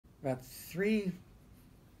About 3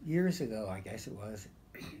 years ago, I guess it was,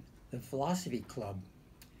 the Philosophy Club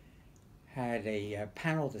had a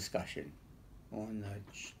panel discussion on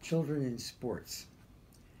children in sports.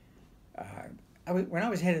 Uh, when I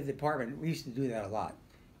was head of the department, we used to do that a lot.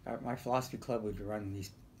 My philosophy club would run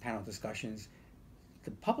these panel discussions.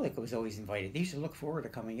 The public was always invited. They used to look forward to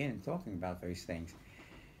coming in and talking about those things.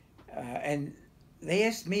 And they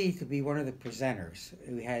asked me to be one of the presenters.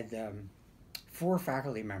 We had 4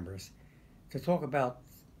 faculty members to talk about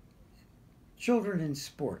children in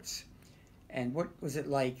sports and what was it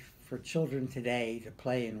like for children today to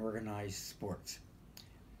play and organize sports.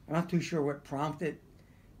 I'm not too sure what prompted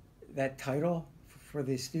that title for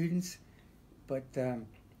the students, but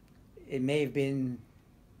it may have been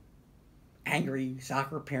angry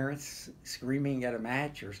soccer parents screaming at a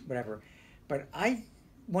match or whatever. But I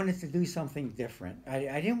wanted to do something different.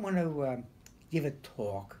 I didn't want to give a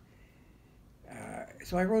talk.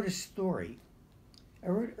 So I wrote a story. I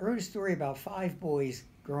wrote a story about 5 boys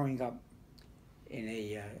growing up in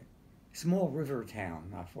a small river town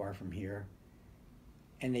not far from here.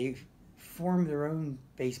 And they formed their own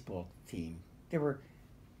baseball team. They were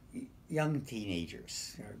young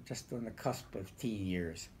teenagers, just on the cusp of teen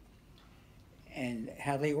years, and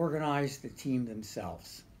how they organized the team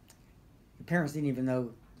themselves. The parents didn't even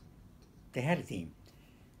know they had a team.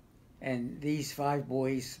 And these 5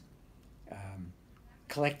 boys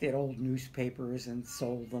collected old newspapers and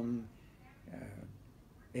sold them. Uh,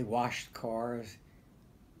 they washed cars.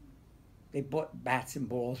 They bought bats and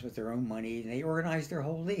balls with their own money, and they organized their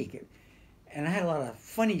whole league. And I had a lot of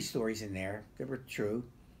funny stories in there that were true.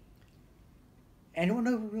 And it went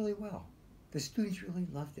over really well. The students really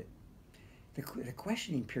loved it. The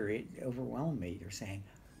questioning period overwhelmed me. They're saying,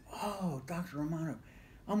 "Oh, Dr. Romano,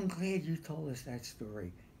 I'm glad you told us that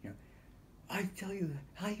story. You know, I tell you,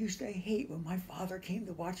 I used to hate when my father came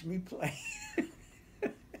to watch me play."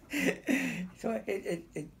 So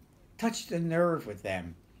it touched a nerve with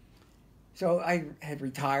them. So I had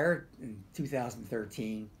retired in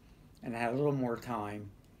 2013, and I had a little more time,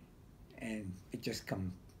 and it just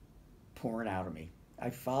come pouring out of me. I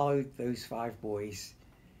followed those 5 boys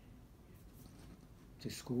to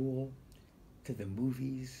school, to the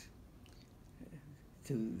movies,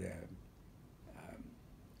 to um,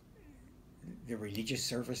 the religious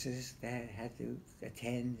services that I had to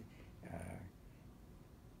attend. Uh,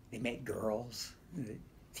 they met girls in the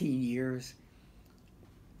teen years.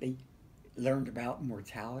 They learned about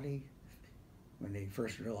mortality when they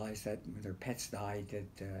first realized that when their pets died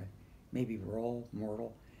that maybe we're all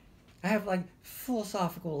mortal. I have like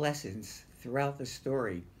philosophical lessons throughout the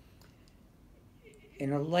story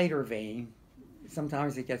in a lighter vein.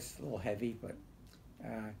 Sometimes it gets a little heavy, but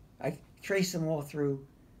I trace them all through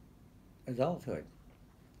adulthood.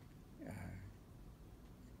 Uh,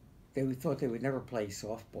 they thought they would never play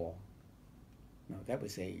softball. No, that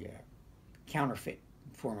was a counterfeit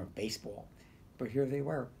form of baseball. But here they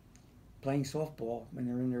were playing softball when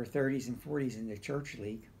they're in their 30s and 40s in the church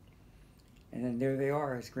league. And then there they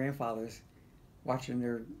are as grandfathers watching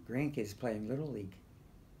their grandkids playing Little League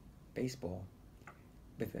baseball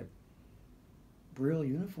with real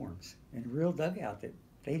uniforms and real dugout that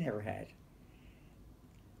they never had.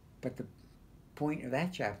 But the point of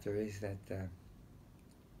that chapter is that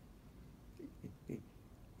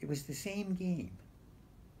it was the same game.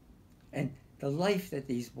 And the life that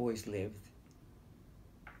these boys lived,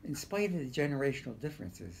 in spite of the generational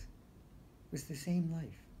differences, was the same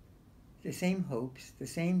life. The same hopes, the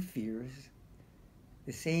same fears,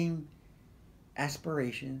 the same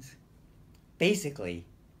aspirations. Basically,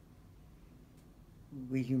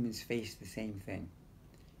 we humans face the same thing.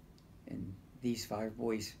 And these 5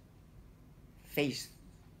 boys faced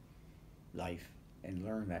life and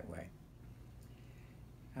learned that way.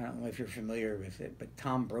 I don't know if you're familiar with it, but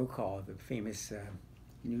Tom Brokaw, the famous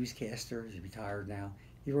newscaster, he's retired now,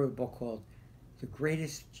 he wrote a book called The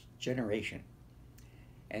Greatest Generation.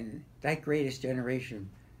 And that greatest generation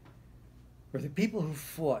were the people who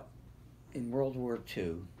fought in World War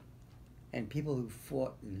II and people who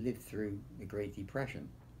fought and lived through the Great Depression.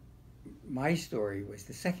 My story was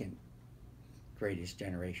the second greatest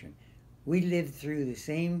generation. We lived through the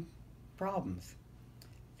same problems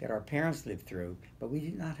that our parents lived through, but we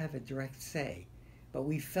did not have a direct say. But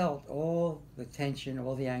we felt all the tension,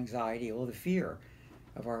 all the anxiety, all the fear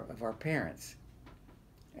of our parents.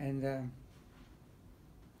 And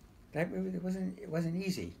that it wasn't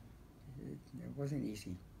easy. It wasn't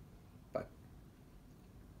easy, but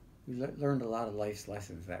we learned a lot of life's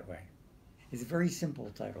lessons that way. It's a very simple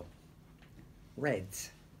title.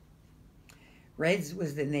 Reds. Reds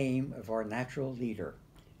was the name of our natural leader.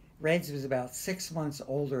 Reds was about 6 months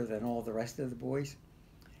older than all the rest of the boys,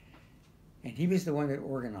 and he was the one that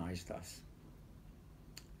organized us.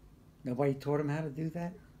 Nobody taught him how to do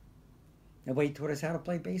that. Nobody taught us how to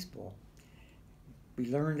play baseball. We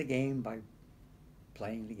learned the game by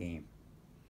playing the game.